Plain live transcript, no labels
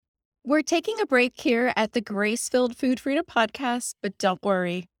We're taking a break here at the Grace-Filled Food Freedom Podcast, but don't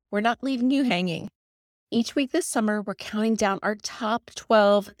worry, we're not leaving you hanging. Each week this summer, we're counting down our top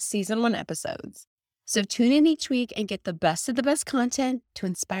 12 season 1 episodes. So tune in each week and get the best of the best content to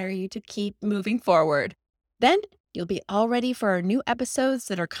inspire you to keep moving forward. Then you'll be all ready for our new episodes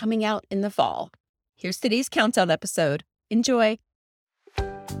that are coming out in the fall. Here's today's countdown episode. Enjoy.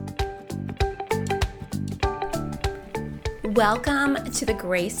 Welcome to the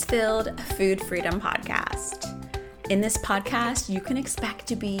Grace-Filled Food Freedom Podcast. In this podcast, you can expect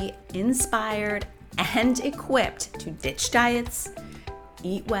to be inspired and equipped to ditch diets,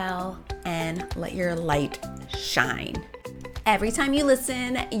 eat well, and let your light shine. Every time you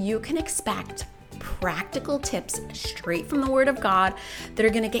listen, you can expect practical tips straight from the Word of God that are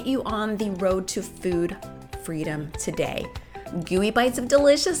going to get you on the road to food freedom today. Gooey bites of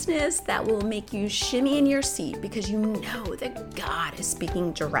deliciousness that will make you shimmy in your seat because you know that God is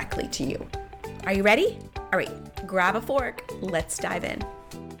speaking directly to you. Are you ready? All right, grab a fork. Let's dive in.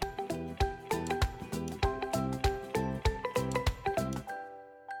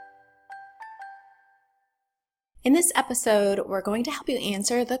 In this episode, we're going to help you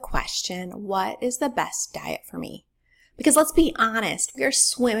answer the question, what is the best diet for me? Because let's be honest, we are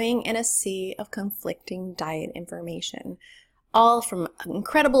swimming in a sea of conflicting diet information, all from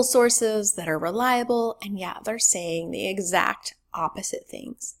incredible sources that are reliable, and yet they're saying the exact opposite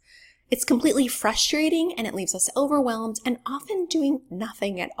things. It's completely frustrating and it leaves us overwhelmed and often doing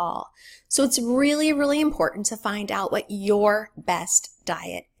nothing at all. So it's really, really important to find out what your best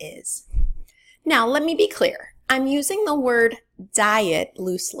diet is. Now, let me be clear. I'm using the word diet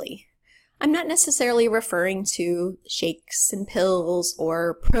loosely. I'm not necessarily referring to shakes and pills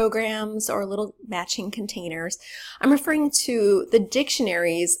or programs or little matching containers. I'm referring to the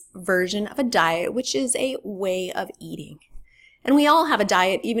dictionary's version of a diet, which is a way of eating. And we all have a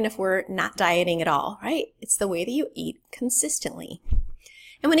diet, even if we're not dieting at all, right? It's the way that you eat consistently.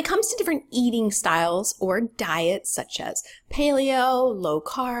 And when it comes to different eating styles or diets, such as paleo, low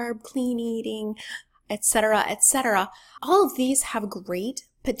carb, clean eating, etc., all of these have great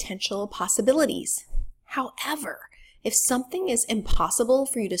potential possibilities. However, if something is impossible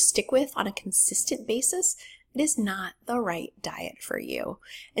for you to stick with on a consistent basis, it is not the right diet for you.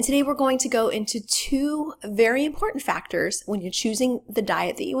 And today we're going to go into two very important factors when you're choosing the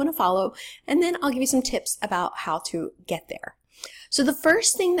diet that you want to follow, and then I'll give you some tips about how to get there. So the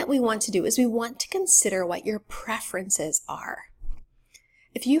first thing that we want to do is we want to consider what your preferences are.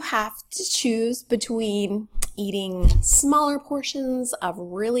 If you have to choose between eating smaller portions of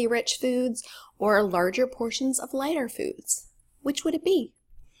really rich foods or larger portions of lighter foods, which would it be?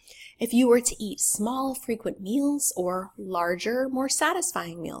 If you were to eat small, frequent meals or larger, more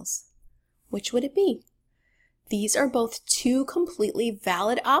satisfying meals, which would it be? These are both two completely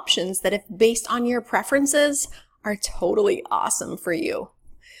valid options that, if based on your preferences, are totally awesome for you.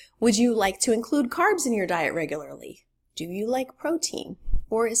 Would you like to include carbs in your diet regularly? Do you like protein?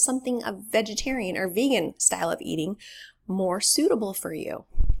 Or is something a vegetarian or vegan style of eating more suitable for you?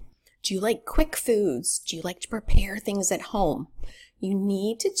 Do you like quick foods? Do you like to prepare things at home? You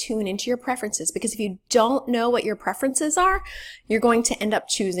need to tune into your preferences, because if you don't know what your preferences are, you're going to end up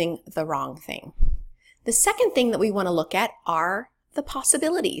choosing the wrong thing. The second thing that we want to look at are the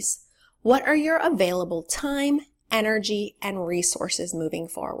possibilities. What are your available time, energy, and resources moving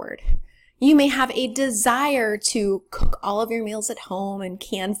forward? You may have a desire to cook all of your meals at home and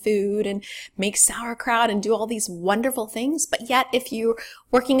can food and make sauerkraut and do all these wonderful things. But yet, if you're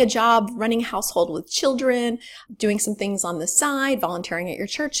working a job, running a household with children, doing some things on the side, volunteering at your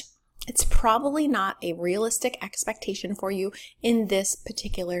church, it's probably not a realistic expectation for you in this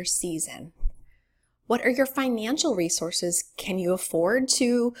particular season. What are your financial resources? Can you afford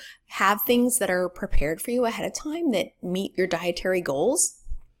to have things that are prepared for you ahead of time that meet your dietary goals?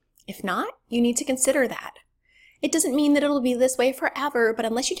 If not, you need to consider that. It doesn't mean that it'll be this way forever, but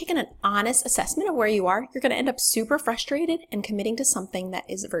unless you take an honest assessment of where you are, you're going to end up super frustrated and committing to something that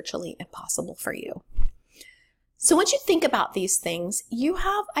is virtually impossible for you. So once you think about these things, you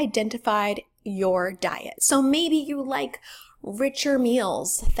have identified your diet. So maybe you like richer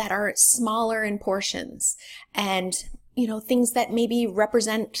meals that are smaller in portions and things that maybe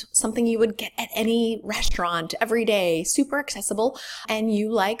represent something you would get at any restaurant every day, super accessible, and you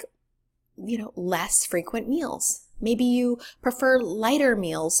like, less frequent meals. Maybe you prefer lighter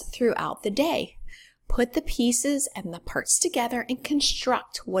meals throughout the day. Put the pieces and the parts together and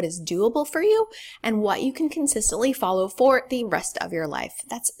construct what is doable for you and what you can consistently follow for the rest of your life.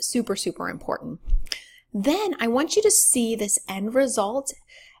 That's super, super important. Then I want you to see this end result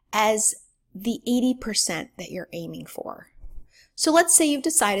as the 80% that you're aiming for. So let's say you've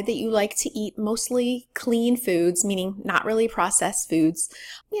decided that you like to eat mostly clean foods, meaning not really processed foods,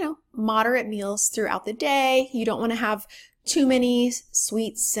 moderate meals throughout the day. You don't want to have too many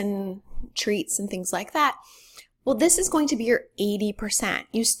sweets and treats and things like that. Well, this is going to be your 80%.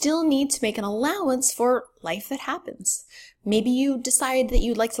 You still need to make an allowance for life that happens. Maybe you decide that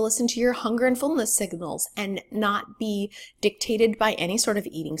you'd like to listen to your hunger and fullness signals and not be dictated by any sort of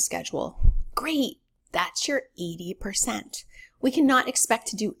eating schedule. Great. That's your 80%. We cannot expect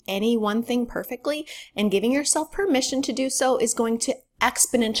to do any one thing perfectly, and giving yourself permission to do so is going to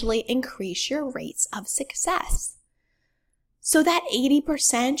exponentially increase your rates of success. So that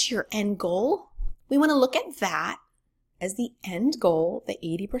 80%, your end goal, we want to look at that as the end goal, the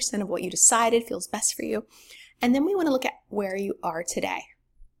 80% of what you decided feels best for you. And then we want to look at where you are today.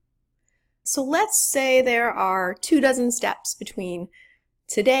 So let's say there are 24 steps between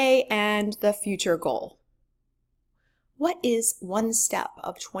today and the future goal. What is one step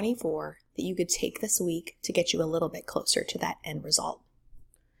of 24 that you could take this week to get you a little bit closer to that end result?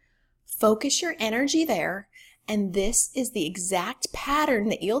 Focus your energy there, and this is the exact pattern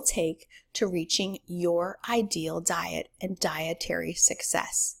that you'll take to reaching your ideal diet and dietary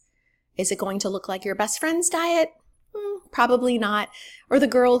success. Is it going to look like your best friend's diet? Probably not. Or the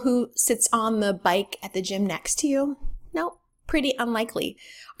girl who sits on the bike at the gym next to you? No, pretty unlikely.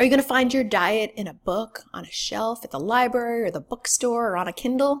 Are you going to find your diet in a book, on a shelf at the library or the bookstore or on a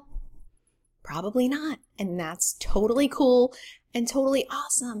Kindle? Probably not. And that's totally cool and totally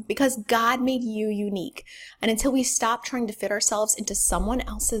awesome because God made you unique. And until we stop trying to fit ourselves into someone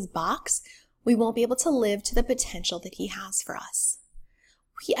else's box, we won't be able to live to the potential that He has for us.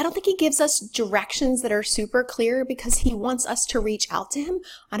 I don't think He gives us directions that are super clear because He wants us to reach out to Him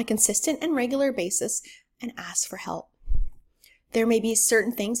on a consistent and regular basis and ask for help. There may be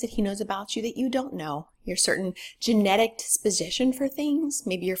certain things that He knows about you that you don't know. Your certain genetic disposition for things,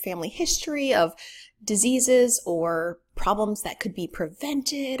 maybe your family history of diseases or problems that could be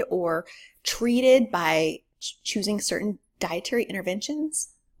prevented or treated by choosing certain dietary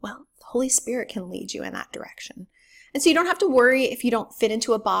interventions. Well, the Holy Spirit can lead you in that direction. And so you don't have to worry if you don't fit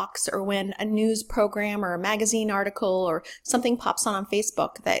into a box or when a news program or a magazine article or something pops on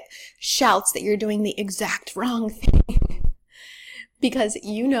Facebook that shouts that you're doing the exact wrong thing. Because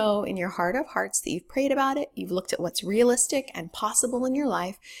you know in your heart of hearts that you've prayed about it, you've looked at what's realistic and possible in your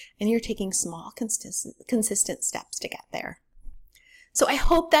life, and you're taking small, consistent steps to get there. So I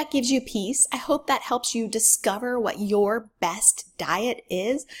hope that gives you peace. I hope that helps you discover what your best diet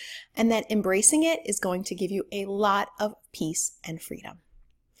is, and that embracing it is going to give you a lot of peace and freedom.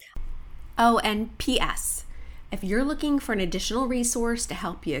 Oh, and P.S. If you're looking for an additional resource to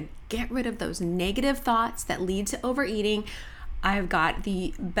help you get rid of those negative thoughts that lead to overeating, I've got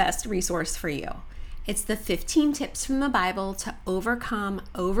the best resource for you. It's the 15 Tips from the Bible to Overcome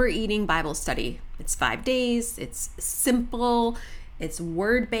Overeating Bible Study. It's 5 days, it's simple, it's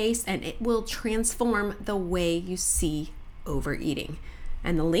word-based, and it will transform the way you see overeating.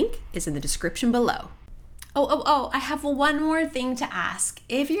 And the link is in the description below. Oh, I have one more thing to ask.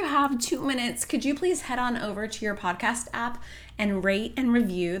 If you have 2 minutes, could you please head on over to your podcast app and rate and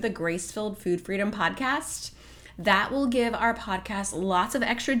review the Grace-Filled Food Freedom Podcast? That will give our podcast lots of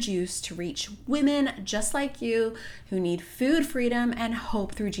extra juice to reach women just like you who need food freedom and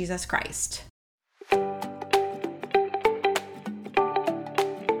hope through Jesus Christ.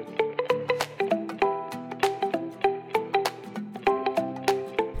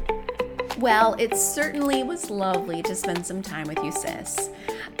 Well, it certainly was lovely to spend some time with you, sis.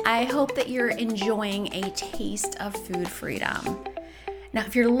 I hope that you're enjoying a taste of food freedom. Now,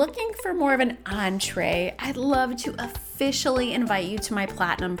 if you're looking for more of an entree, I'd love to officially invite you to my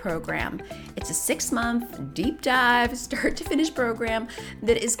Platinum program. It's a 6-month deep dive, start to finish program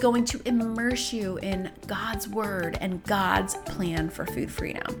that is going to immerse you in God's Word and God's plan for food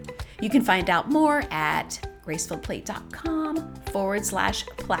freedom. You can find out more at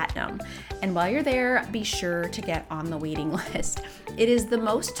gracefilledplate.com/platinum. And while you're there, be sure to get on the waiting list. It is the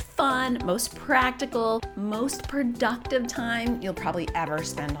most fun, most practical, most productive time you'll probably ever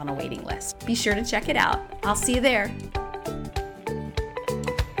spend on a waiting list. Be sure to check it out. I'll see you there.